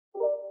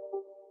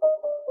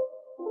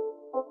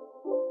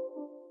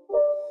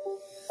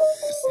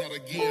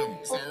start again.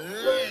 It's a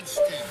rich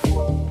thing.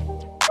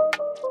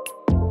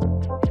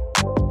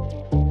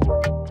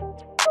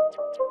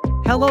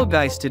 Hello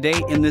guys,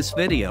 today in this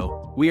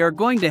video, we are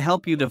going to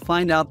help you to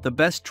find out the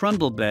best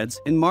trundle beds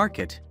in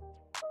market.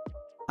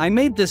 I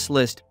made this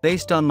list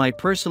based on my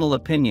personal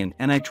opinion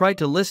and I tried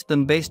to list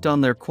them based on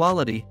their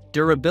quality,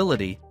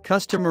 durability,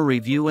 customer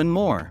review and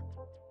more.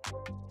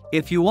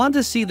 If you want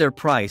to see their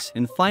price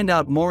and find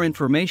out more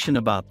information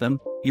about them,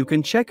 you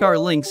can check our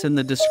links in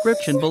the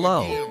description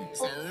below.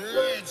 It's a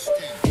rich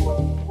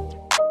thing.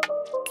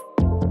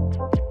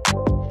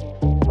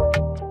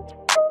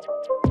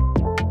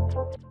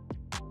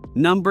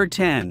 Number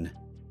 10.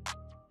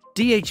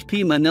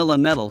 DHP Manila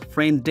Metal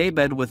Framed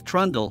Daybed with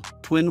Trundle,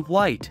 Twin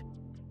White.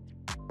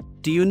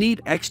 Do you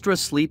need extra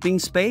sleeping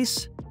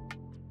space?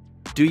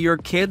 Do your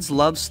kids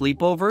love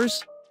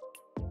sleepovers?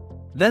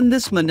 Then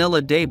this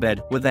Manila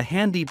daybed with a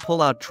handy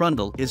pull-out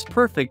trundle is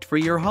perfect for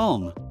your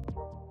home.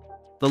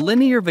 The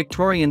linear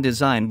Victorian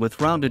design with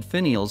rounded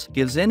finials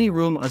gives any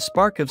room a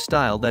spark of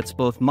style that's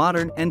both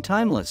modern and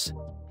timeless.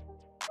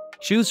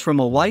 Choose from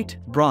a white,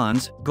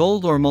 bronze,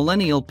 gold or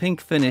millennial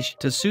pink finish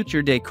to suit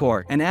your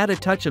decor and add a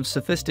touch of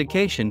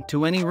sophistication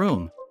to any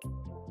room.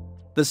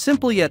 The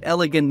simple yet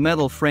elegant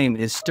metal frame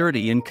is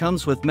sturdy and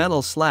comes with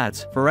metal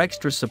slats for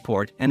extra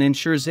support and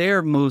ensures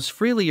air moves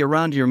freely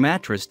around your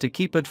mattress to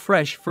keep it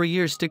fresh for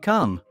years to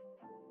come.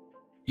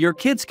 Your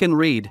kids can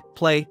read,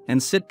 play,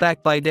 and sit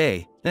back by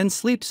day, then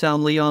sleep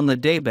soundly on the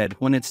daybed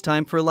when it's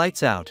time for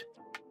lights out.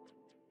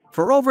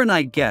 For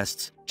overnight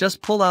guests,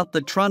 just pull out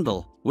the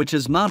trundle, which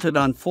is mounted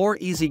on 4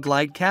 easy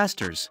glide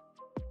casters.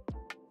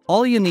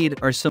 All you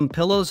need are some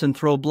pillows and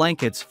throw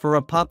blankets for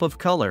a pop of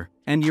color,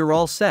 and you're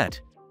all set.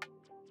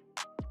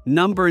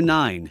 Number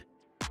 9.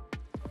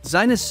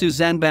 Zinus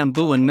Suzanne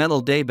Bamboo and Metal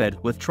Daybed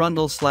with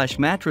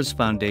Trundle/Mattress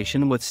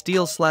Foundation with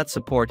Steel Slat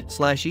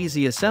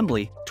Support/Easy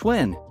Assembly,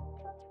 Twin.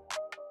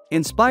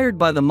 Inspired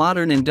by the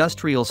modern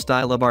industrial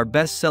style of our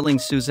best-selling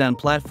Suzanne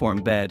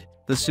platform bed,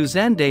 the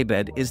Suzanne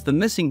Daybed is the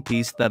missing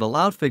piece that'll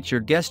outfit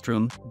your guest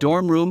room,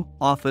 dorm room,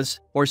 office,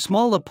 or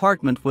small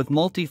apartment with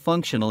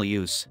multifunctional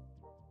use.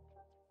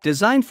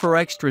 Designed for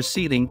extra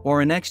seating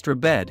or an extra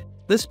bed,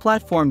 this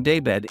platform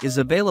daybed is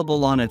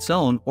available on its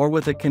own or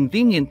with a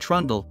convenient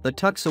trundle that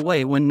tucks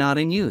away when not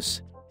in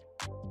use.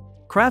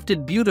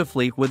 Crafted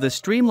beautifully with a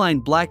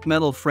streamlined black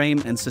metal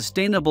frame and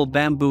sustainable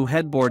bamboo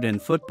headboard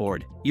and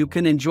footboard, you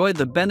can enjoy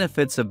the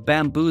benefits of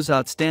bamboo's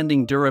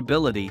outstanding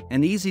durability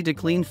and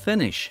easy-to-clean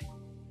finish.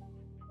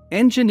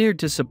 Engineered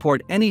to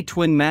support any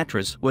twin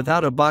mattress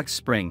without a box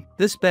spring,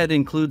 this bed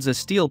includes a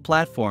steel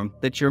platform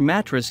that your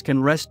mattress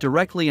can rest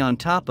directly on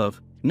top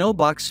of, no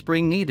box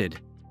spring needed.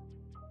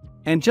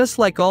 And just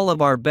like all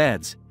of our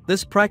beds,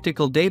 this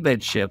practical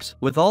daybed ships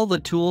with all the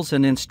tools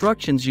and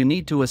instructions you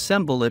need to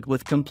assemble it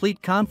with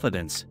complete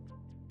confidence.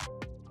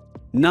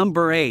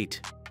 Number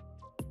 8.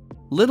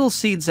 Little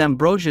Seeds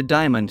Ambrosia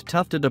Diamond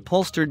Tufted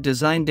Upholstered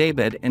Design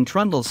Daybed and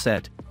Trundle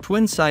Set,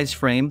 Twin Size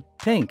Frame,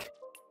 Pink.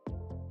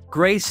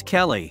 Grace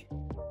Kelly,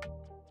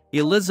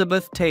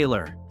 Elizabeth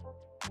Taylor,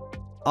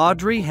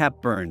 Audrey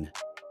Hepburn.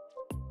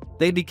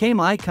 They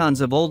became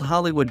icons of old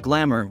Hollywood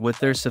glamour with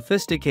their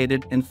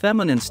sophisticated and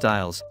feminine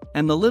styles,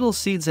 and the Little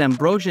Seeds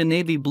Ambrosia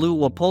Navy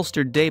Blue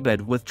Upholstered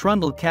Daybed with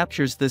Trundle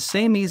captures the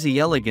same easy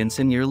elegance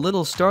in your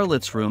little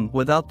starlet's room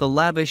without the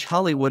lavish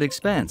Hollywood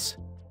expense.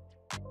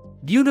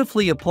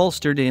 Beautifully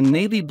upholstered in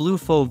navy blue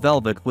faux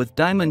velvet with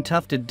diamond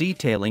tufted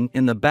detailing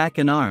in the back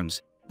and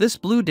arms, this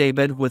blue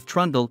daybed with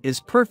trundle is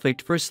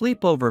perfect for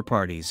sleepover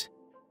parties.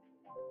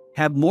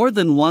 Have more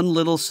than one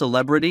little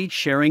celebrity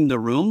sharing the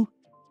room?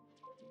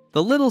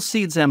 The Little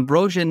Seeds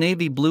Ambrosia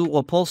Navy Blue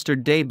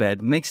Upholstered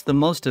Daybed makes the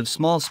most of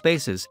small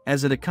spaces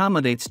as it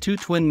accommodates 2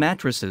 twin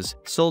mattresses,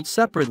 sold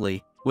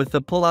separately, with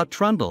the pull-out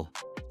trundle.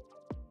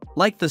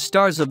 Like the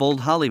stars of old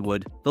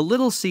Hollywood, the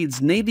Little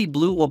Seeds Navy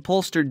Blue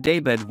Upholstered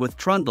Daybed with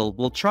Trundle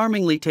will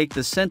charmingly take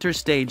the center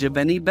stage of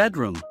any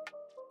bedroom.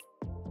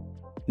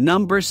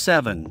 Number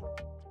 7.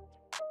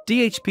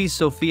 DHP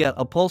Sophia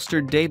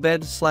Upholstered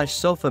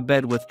Daybed/Sofa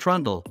Bed with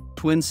Trundle,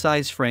 Twin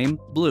Size Frame,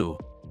 Blue.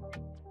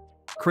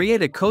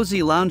 Create a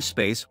cozy lounge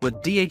space with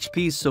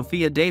DHP's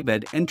Sophia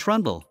Daybed and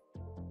Trundle.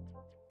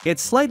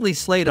 Its slightly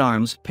slate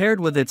arms paired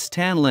with its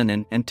tan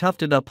linen and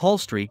tufted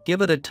upholstery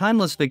give it a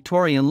timeless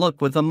Victorian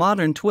look with a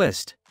modern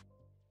twist.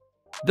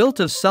 Built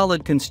of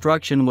solid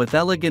construction with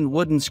elegant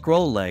wooden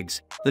scroll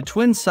legs, the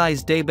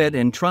twin-size daybed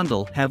and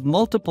trundle have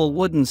multiple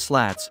wooden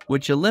slats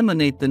which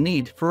eliminate the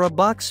need for a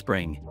box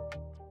spring.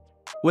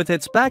 With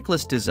its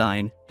backless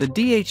design, the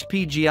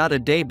DHP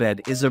Giada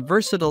Daybed is a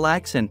versatile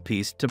accent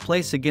piece to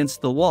place against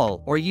the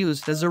wall or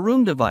used as a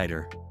room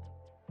divider.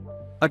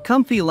 A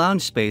comfy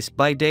lounge space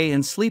by day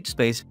and sleep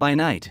space by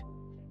night.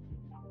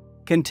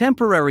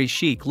 Contemporary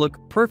chic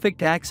look,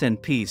 perfect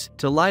accent piece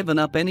to liven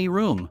up any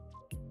room.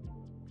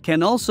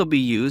 Can also be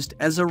used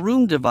as a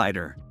room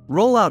divider.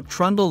 Roll-out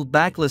trundle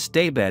backless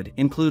daybed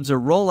includes a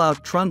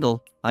roll-out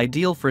trundle,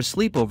 ideal for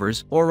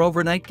sleepovers or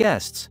overnight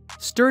guests.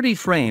 Sturdy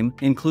frame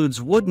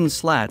includes wooden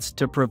slats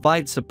to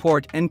provide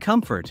support and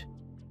comfort.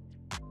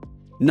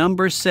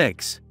 Number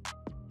 6.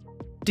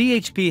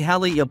 DHP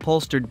Halley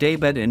upholstered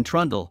daybed in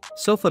Trundle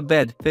sofa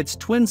bed fits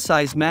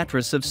twin-size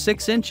mattress of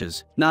 6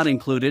 inches, not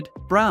included,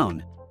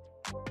 brown.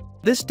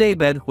 This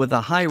daybed with a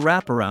high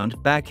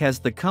wraparound back has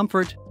the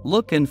comfort,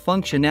 look and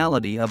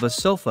functionality of a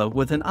sofa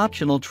with an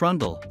optional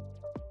trundle.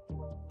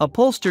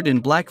 Upholstered in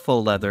black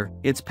faux leather,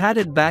 its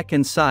padded back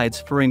and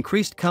sides for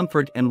increased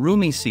comfort and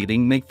roomy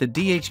seating make the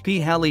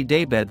DHP Halley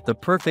daybed the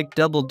perfect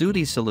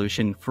double-duty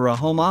solution for a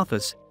home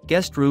office,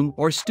 guest room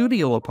or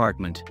studio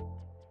apartment.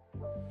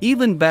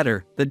 Even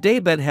better, the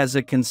daybed has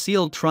a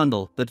concealed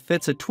trundle that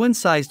fits a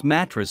twin-sized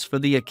mattress for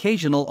the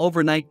occasional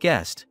overnight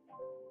guest.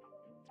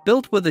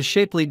 Built with a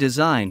shapely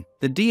design,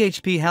 the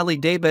DHP Halley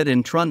daybed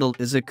in Trundle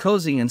is a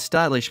cozy and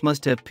stylish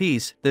must-have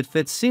piece that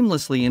fits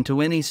seamlessly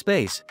into any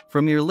space,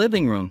 from your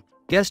living room,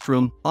 guest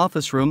room,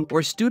 office room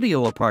or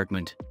studio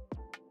apartment.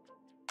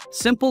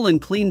 Simple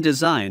and clean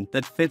design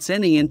that fits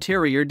any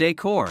interior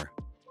decor.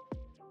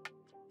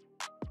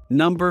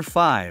 Number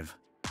 5.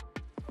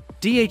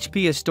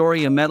 DHP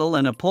Astoria metal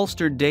and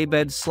upholstered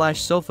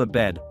daybed/sofa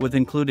bed with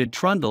included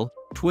trundle,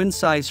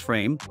 twin-size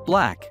frame,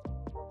 black.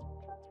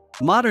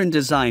 Modern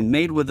design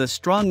made with a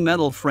strong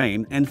metal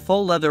frame and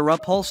faux leather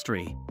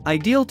upholstery,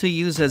 ideal to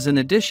use as an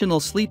additional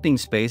sleeping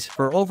space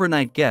for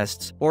overnight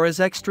guests or as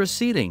extra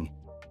seating.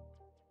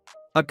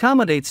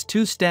 Accommodates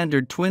 2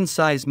 standard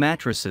twin-size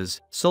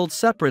mattresses, sold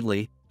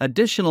separately,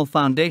 additional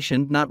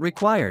foundation not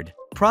required.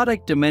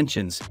 Product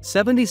dimensions: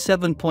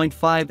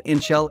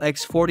 77.5-inch L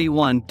x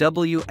 41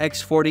 W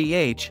x 40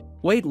 H,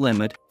 weight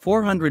limit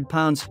 400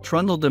 pounds.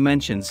 Trundle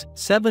dimensions: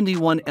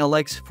 71 L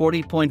x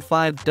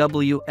 40.5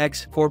 W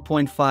x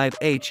 4.5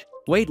 H,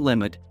 weight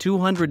limit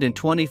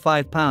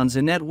 225 pounds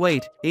and net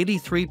weight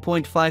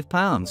 83.5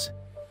 pounds.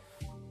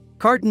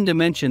 Carton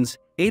dimensions: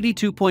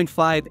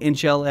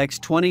 82.5-inch L x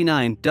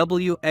 29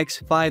 W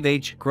x 5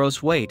 H,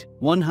 gross weight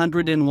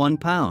 101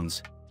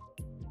 pounds.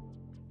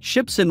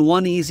 Ships in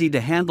one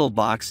easy-to-handle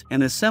box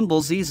and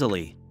assembles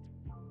easily.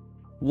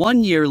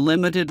 1-year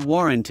limited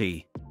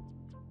warranty.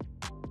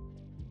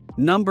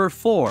 Number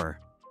 4.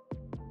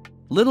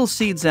 Little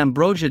Seeds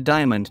Ambrosia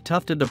Diamond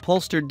Tufted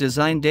Upholstered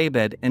Design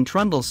Daybed and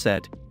Trundle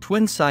Set,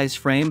 twin-size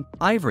frame,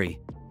 ivory.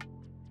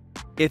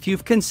 If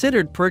you've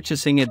considered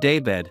purchasing a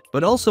daybed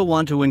but also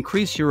want to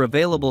increase your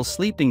available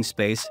sleeping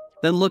space,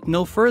 then look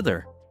no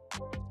further.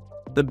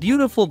 The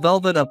beautiful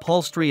velvet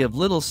upholstery of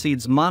Little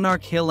Seeds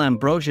Monarch Hill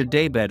Ambrosia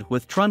Daybed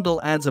with Trundle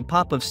adds a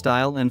pop of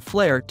style and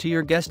flair to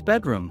your guest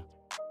bedroom.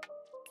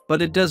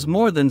 But it does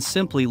more than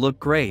simply look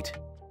great.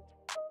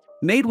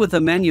 Made with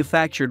a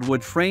manufactured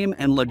wood frame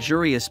and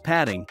luxurious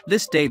padding,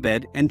 this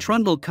daybed and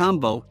Trundle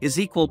combo is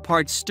equal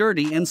parts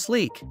sturdy and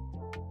sleek.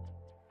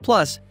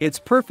 Plus, it's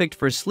perfect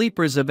for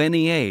sleepers of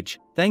any age,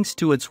 thanks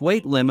to its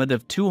weight limit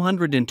of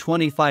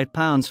 225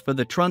 pounds for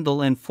the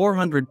Trundle and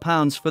 400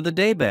 pounds for the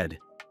daybed.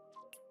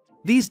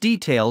 These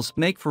details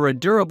make for a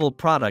durable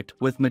product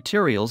with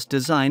materials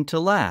designed to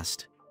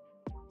last.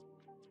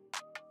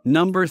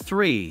 Number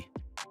 3.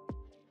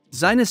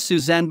 Zinus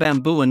Suzanne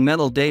Bamboo and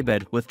Metal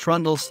Daybed with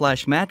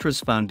Trundle/mattress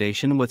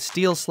foundation with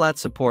steel slat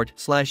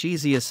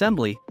support/easy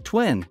assembly,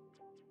 twin.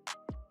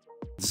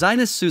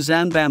 Zinus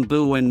Suzanne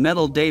Bamboo and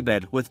Metal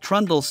Daybed with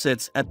Trundle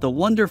sits at the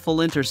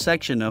wonderful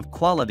intersection of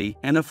quality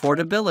and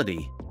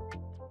affordability.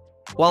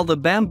 While the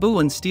bamboo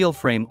and steel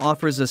frame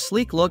offers a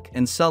sleek look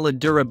and solid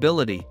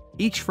durability,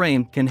 each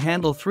frame can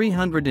handle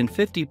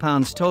 350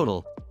 pounds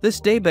total. This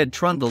daybed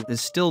Trundle is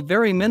still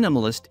very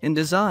minimalist in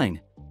design.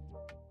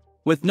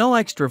 With no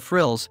extra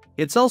frills,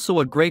 it's also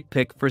a great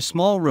pick for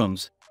small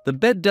rooms. The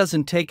bed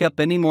doesn't take up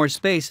any more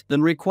space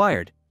than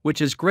required, which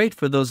is great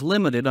for those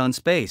limited on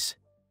space.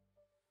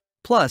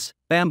 Plus,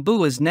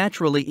 bamboo is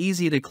naturally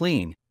easy to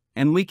clean,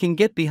 and we can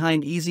get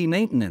behind easy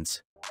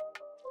maintenance.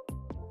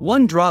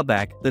 One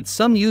drawback that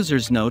some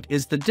users note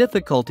is the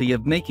difficulty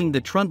of making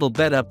the Trundle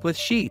bed up with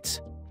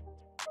sheets.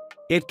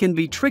 It can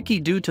be tricky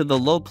due to the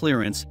low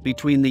clearance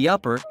between the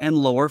upper and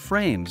lower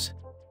frames.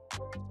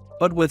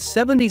 But with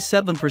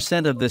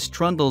 77% of this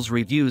Trundle's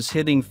reviews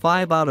hitting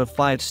 5 out of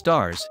 5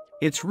 stars,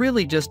 it's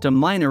really just a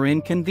minor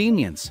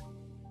inconvenience.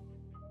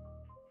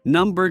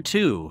 Number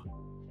 2.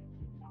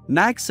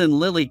 Max and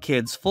Lily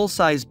Kids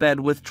Full-Size Bed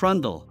with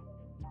Trundle.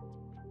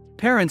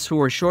 Parents who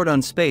are short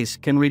on space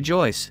can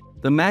rejoice.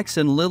 The Max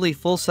and Lily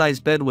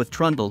full-size bed with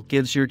Trundle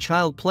gives your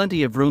child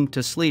plenty of room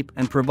to sleep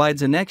and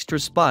provides an extra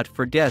spot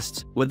for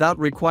guests without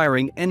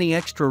requiring any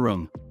extra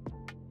room.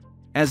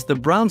 As the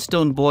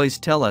Brownstone boys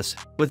tell us,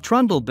 with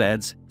Trundle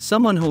beds,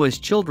 someone who has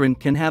children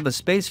can have a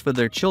space for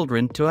their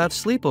children to have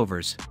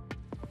sleepovers.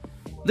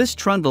 This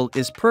Trundle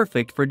is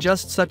perfect for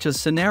just such a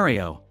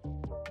scenario.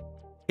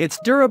 It's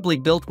durably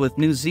built with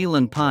New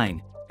Zealand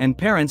pine, and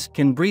parents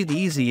can breathe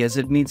easy as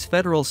it meets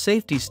federal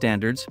safety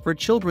standards for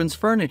children's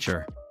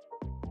furniture.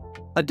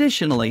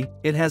 Additionally,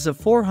 it has a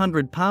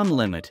 400-pound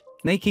limit,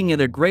 making it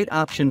a great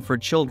option for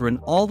children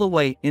all the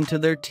way into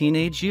their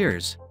teenage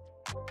years.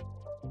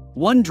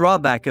 One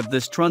drawback of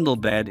this Trundle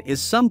bed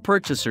is some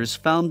purchasers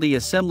found the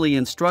assembly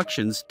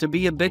instructions to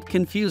be a bit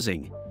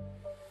confusing.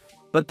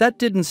 But that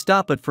didn't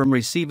stop it from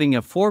receiving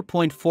a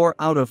 4.4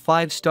 out of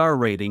 5 star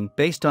rating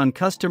based on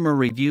customer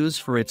reviews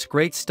for its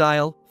great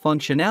style,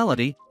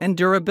 functionality, and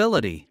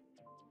durability.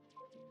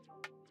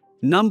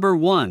 Number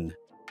 1.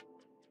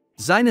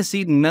 Zinus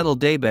Eden Metal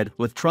Daybed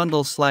with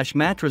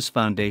Trundle/mattress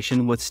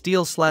foundation with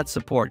steel slat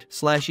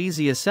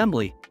support/easy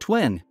assembly,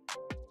 twin.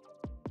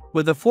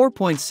 With a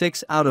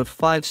 4.6 out of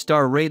 5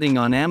 star rating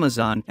on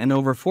Amazon and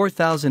over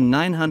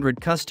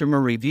 4,900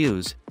 customer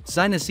reviews,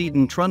 Zinus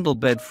Eden Trundle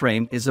Bed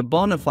frame is a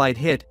bona fide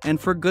hit,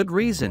 and for good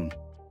reason.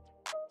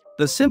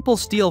 The simple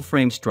steel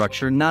frame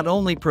structure not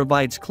only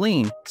provides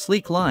clean,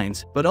 sleek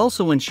lines but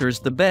also ensures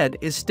the bed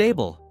is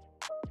stable.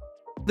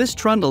 This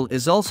trundle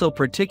is also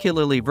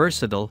particularly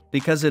versatile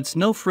because its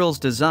no-frills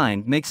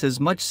design makes as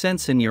much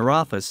sense in your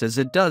office as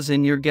it does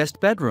in your guest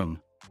bedroom.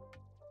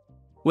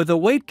 With a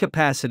weight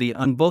capacity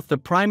on both the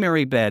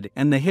primary bed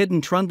and the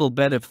hidden trundle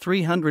bed of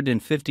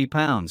 350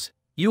 pounds,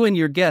 you and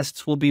your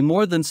guests will be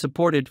more than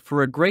supported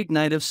for a great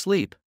night of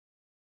sleep.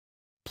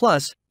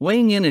 Plus,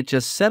 weighing in at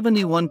just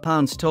 71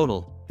 pounds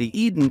total, the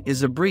Eden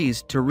is a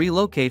breeze to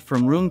relocate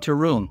from room to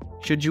room,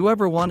 should you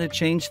ever want to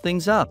change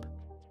things up.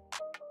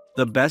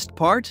 The best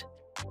part?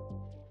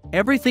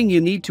 Everything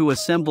you need to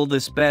assemble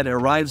this bed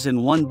arrives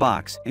in one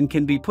box and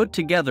can be put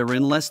together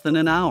in less than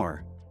an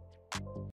hour.